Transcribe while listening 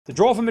The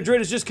draw from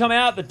Madrid has just come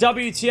out. The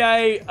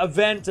WTA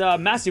event,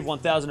 massive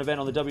 1,000 event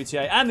on the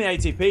WTA and the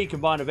ATP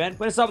combined event.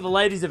 We're going to start with the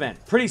ladies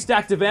event. Pretty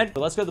stacked event,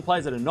 but let's go to the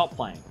players that are not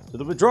playing. So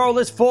the withdrawal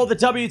list for the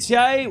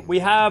WTA, we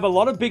have a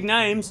lot of big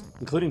names,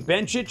 including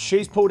Bencic,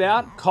 she's pulled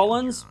out.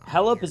 Collins,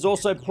 Halep has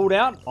also pulled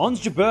out.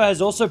 Ons Jabeur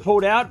has also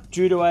pulled out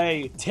due to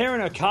a tear in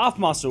her calf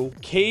muscle.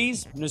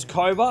 Keys,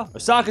 Noskova.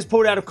 Osaka's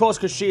pulled out, of course,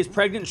 because she is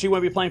pregnant and she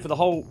won't be playing for the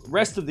whole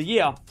rest of the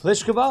year.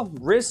 Pliskova,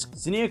 Risk,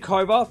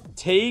 Siniakova,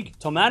 Teague,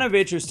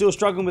 Tomanovic, who's still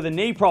struggling with a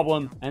knee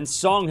problem, and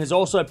Song has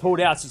also pulled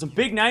out. So some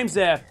big names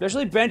there,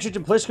 especially Bencic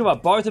and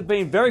Pliskova. Both have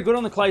been very good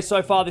on the clay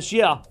so far this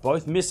year,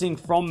 both missing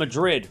from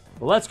Madrid.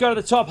 Well, let's go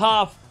to the top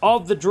half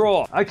of the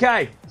draw.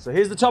 Okay, so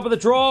here's the top of the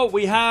draw.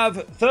 We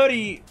have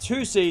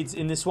 32 seeds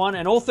in this one,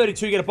 and all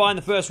 32 get a bye in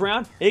the first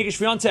round. Iga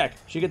Swiatek,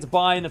 she gets a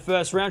bye in the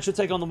first round. She'll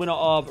take on the winner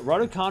of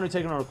Raducanu,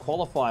 taking on a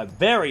qualifier.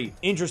 Very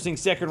interesting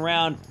second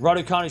round,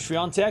 Raducanu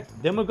Swiatek.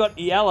 Then we've got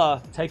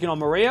Iella taking on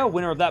Maria.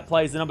 Winner of that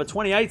plays the number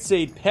 28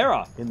 seed,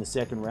 Pera, in the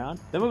second round.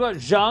 Then we've got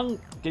Zhang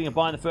getting a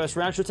bye in the first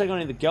round. She'll take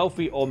on either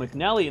Gauff or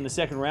McNally in the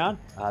second round.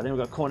 Then we've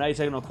got Cornet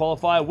taking on a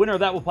qualifier. Winner of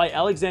that will play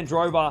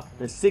Alexandrova,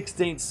 the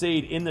 16th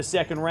seed in the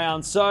second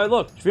round. So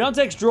look,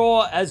 Swiatek's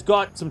draw has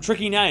got some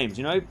tricky names,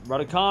 you know,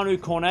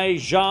 Raducanu, Cornet,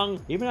 Zhang,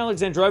 even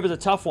Alexandrova's a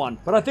tough one,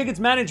 but I think it's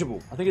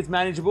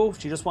manageable.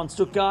 She just won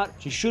Stuttgart.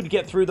 She should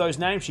get through those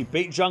names. She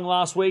beat Zhang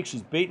last week.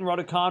 She's beaten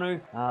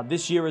Raducanu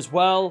this year as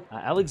well.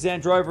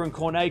 Alexandrova and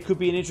Cornet could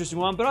be an interesting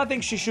one, but I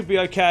think she should be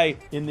okay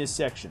in this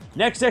section.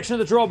 Next section of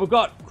the draw, we've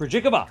got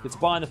Krejickova. Gets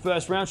by in the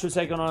first round. She'll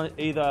take on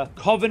either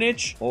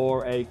Kovanic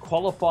or a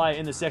qualifier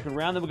in the second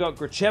round. Then we've got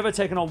Gracheva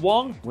taking on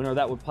Wong. Winner of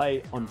that would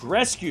play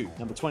Andreescu,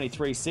 number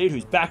 23 seed,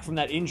 who's back from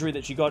that injury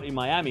that she got in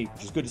Miami,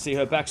 which is good to see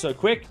her back so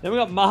quick. Then we've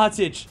got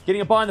Mahatic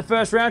getting a bye in the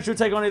first round. She'll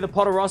take on either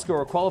Podoroska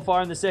or a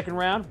qualifier in the second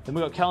round. Then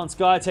we've got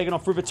Kalinskaya taking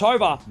on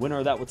Fruhvirtova. Winner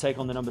of that will take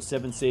on the number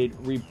 7 seed,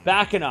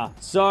 Rybakina.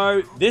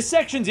 So this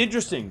section's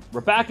interesting.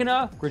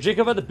 Rybakina,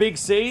 Krejickova, the big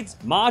seeds.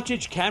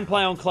 Mahatic can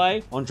play on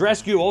clay.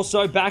 Andreescu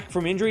also back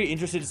from injury.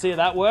 Interested to see how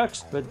that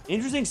works. But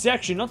interesting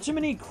section. Not too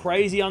many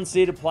crazy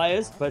unseeded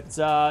players, but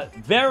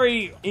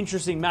very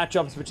interesting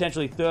matchups,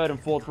 potentially third and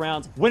fourth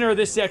rounds. Winner of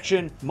this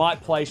section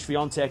might play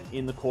Swiatek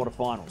in the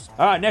quarterfinals.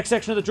 All right, next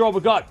section of the draw,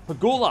 we've got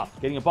Pegula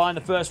getting a bye in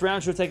the first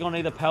round. She'll take on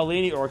either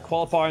Paolini or a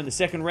qualifier in the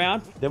second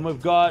round. Then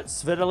we've got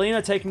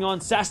Svitolina taking on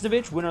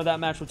Sasnovich. Winner of that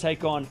match will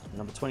take on the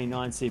number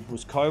 29 seed,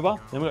 Pliskova.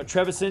 Then we've got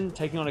Trevisan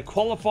taking on a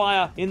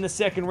qualifier in the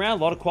second round.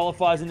 A lot of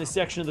qualifiers in this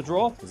section of the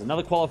draw. There's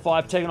another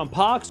qualifier taking on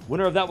Parks.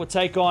 Winner of that will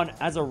take on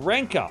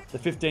Azarenka, the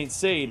 15th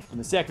seed in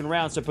the second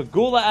round. So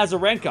Pegula,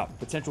 Azarenka,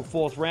 potential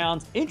fourth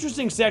round.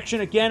 Interesting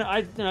section. Again,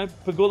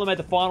 Pegula made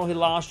the final here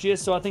last year,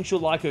 so I think she'll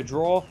like her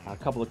draw. A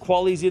couple of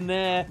qualies in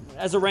there.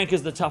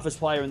 Azarenka's the toughest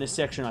player in this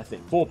section, I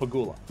think, for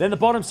Pegula. Then the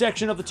bottom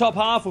section of the top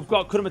half, we've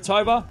got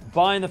Kudermetova.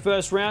 Bye in the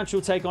first round.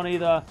 She'll take on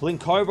either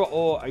Blinkova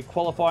or a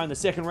qualifier in the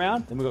second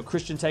round. Then we've got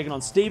Christian taking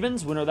on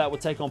Stevens. Winner of that will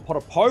take on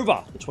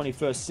Potapova, the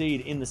 21st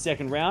seed in the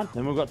second round.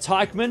 Then we've got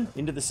Teichmann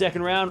into the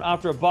second round.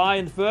 After a bye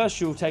in the first,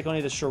 she'll take on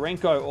either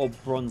Sharenko or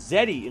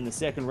Bronzetti in the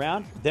second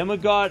round. Then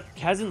we've got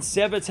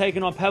Kazantseva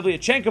taking on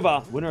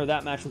Pavlyuchenkova. Winner of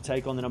that match will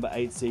take on the number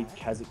 8 seed,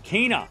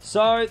 Kasatkina.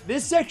 So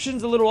this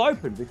section's a little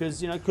open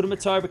because, you know,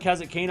 Kudermetova,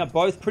 Kasatkina,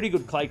 both pretty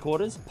good clay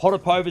quarters.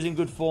 Potapova's in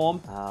good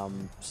form.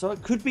 So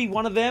it could be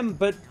one of them,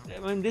 but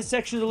I mean, this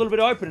section's a little bit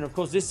open. And of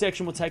course, this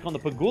section will take on the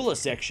Pegula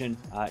section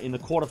in the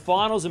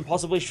quarterfinals and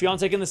possibly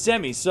Swiatek in the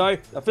semis. So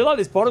I feel like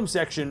this bottom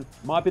section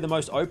might be the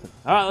most open.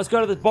 All right, let's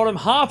go to the bottom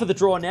half of the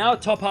draw now.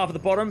 Top half of the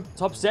bottom,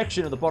 top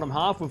section of the bottom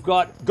half. We've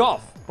got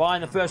Gauff bye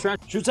in the first round.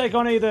 She'll take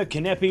on either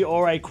Kanepi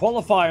or a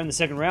qualifier in the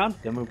second round.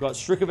 Then we've got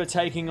Strikova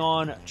taking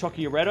on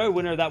Chocchioretto.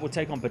 Winner of that will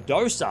take on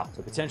Badosa.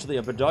 So potentially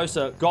a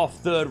Badosa Gauff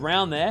third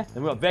round there.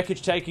 Then we've got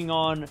Vekic taking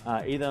on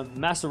either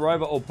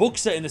Masarova or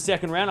Buxa in the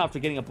second round after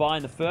getting a bye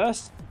in the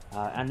first.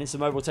 And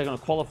Nisimova will take on a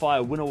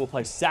qualifier. Winner will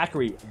play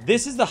Sakari.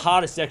 This is the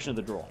hardest section of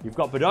the draw. You've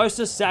got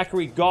Badosa,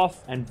 Sakari, Gauff,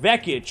 and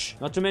Vekic.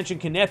 Not to mention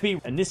Kanepi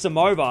and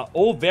Nisimova.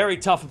 All very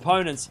tough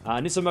opponents.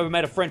 Nisimova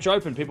made a French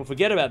Open. People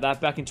forget about that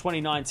back in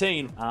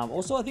 2019.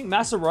 Also, I think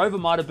Masarova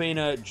might have been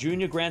a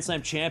junior Grand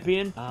Slam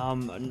champion.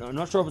 I'm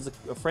not sure if it's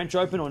a French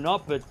Open or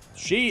not, but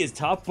she is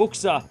tough.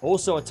 Buxa,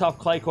 also a tough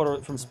clay quarter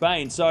from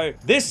Spain. So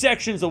this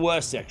section's the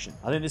worst section.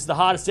 I think this is the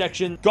hardest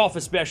section. Gauff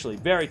especially.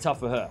 Very tough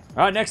for her.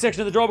 All right, next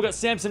section of the draw, we've got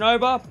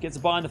Samsonova. Gets a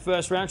bye in the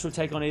first round. She'll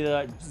take on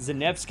either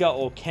Zanevska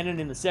or Kennan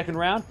in the second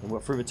round. And we've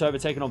got Fruhvirtova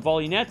taking on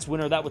Volynets.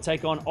 Winner of that will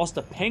take on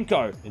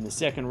Ostapenko in the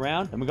second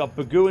round. And we've got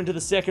Bagu into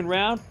the second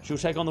round. She'll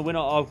take on the winner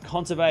of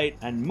Kontaveit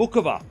and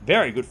Mukova.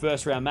 Very good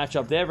first round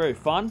matchup there. Very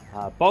fun.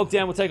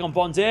 Bogdan will take on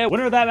Bondaire.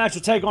 Winner of that match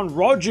will take on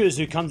Rogers,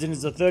 who comes in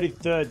as the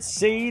 33rd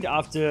seed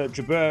after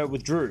Jabeur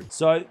withdrew.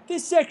 So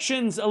this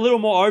section's a little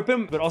more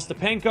open, but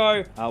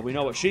Ostapenko, we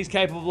know what she's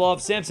capable of.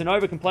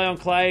 Samsonova can play on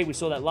clay. We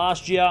saw that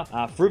last year.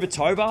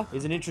 Fruhvirtova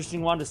is an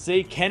interesting one to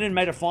see. Kenin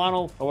made a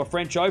final of a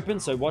French Open,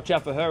 so watch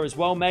out for her as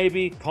well,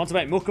 maybe.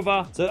 Contemplate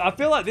Mukova. So I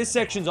feel like this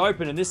section's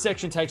open, and this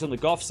section takes on the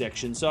Gauff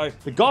section. So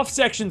the Gauff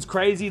section's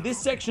crazy. This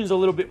section's a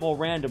little bit more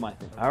random, I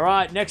think. All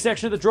right, next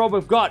section of the draw,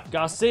 we've got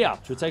Garcia.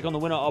 She'll take on the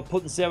winner of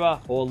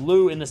Putintseva or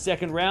Liu in the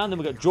second round. Then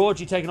we've got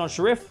Georgie taking on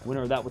Sharif.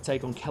 Winner of that will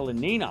take on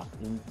Kalinina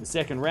in the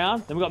second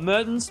round. Then we've got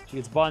Mertens. She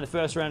gets a bye in the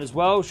first round as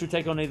well. She'll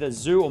take on either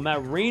Zhu or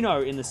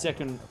Marino in the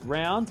second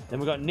round. Then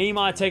we've got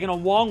Niemeyer taking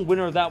on Wong.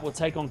 Winner of that will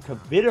take on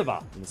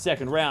Kvitova in the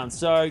second round.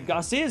 So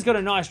Garcia's got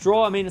a nice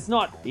draw. I mean, it's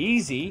not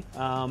easy,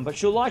 but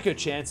she'll like her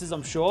chances,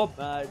 I'm sure.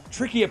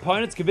 Tricky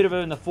opponents.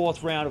 Kvitova in the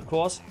fourth round, of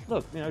course.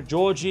 Look, you know,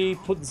 Georgie,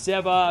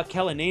 Putintseva,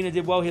 Kalinina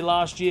did well here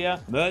last year.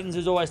 Mertens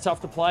is always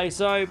tough to play.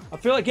 So I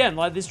feel, again,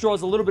 like this draw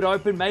is a little bit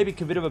open. Maybe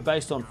Kvitova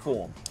based on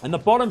form. And the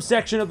bottom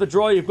section of the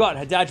draw, you've got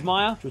Haddad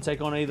Maia. She'll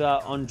take on either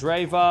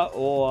Andreeva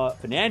or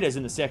Fernandez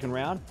in the second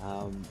round.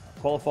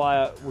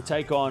 Qualifier will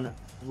take on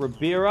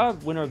Ribera.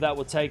 Winner of that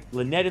will take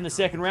Lynette in the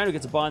second round, who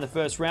gets a bye in the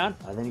first round.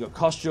 Then you got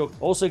Kostyuk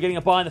also getting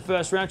a bye in the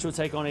first round. She'll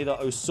take on either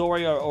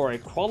Osorio or a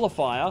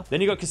qualifier.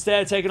 Then you got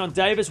Castella taking on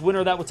Davis. Winner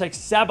of that will take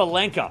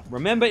Sabalenka.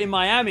 Remember, in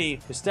Miami,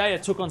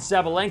 Castella took on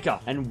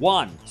Sabalenka and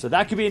won. So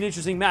that could be an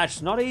interesting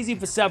match. Not easy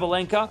for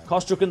Sabalenka.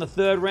 Kostyuk in the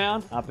third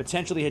round.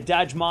 Potentially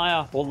Haddad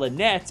Maia or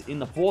Lynette in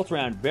the fourth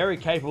round. Very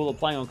capable of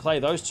playing on clay,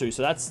 those two.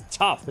 So that's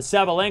tough for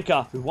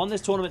Sabalenka, who won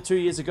this tournament 2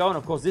 years ago. And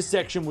of course, this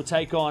section will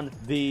take on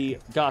the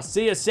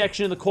Garcia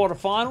section in the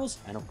quarterfinals,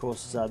 and of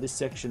course this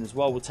section as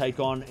well will take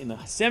on in the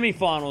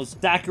semifinals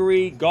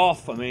Thackeray,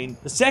 Gauff. I mean,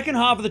 the second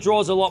half of the draw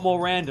is a lot more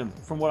random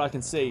from what I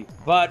can see.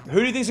 But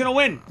who do you think is going to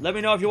win? Let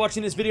me know if you're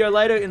watching this video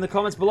later in the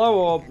comments below,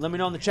 or let me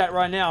know in the chat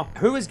right now.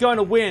 Who is going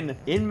to win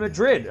in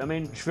Madrid? I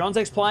mean,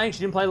 Swiatek's playing. She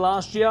didn't play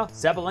last year.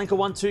 Sabalenka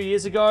won 2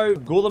 years ago.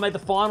 Pegula made the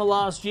final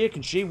last year.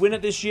 Can she win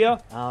it this year?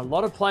 A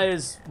lot of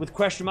players with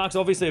question marks.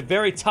 Obviously, a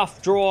very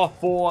tough draw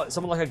for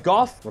someone like a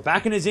Gauff.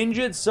 Rybakina is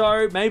injured,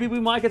 so maybe we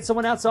might get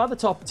someone outside the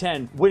top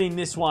 10 winning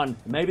this one.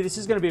 Maybe this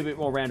is going to be a bit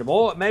more random,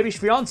 or maybe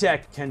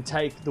Swiatek can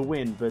take the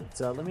win. But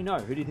let me know,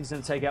 who do you think is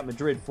going to take out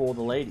Madrid for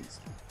the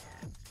ladies?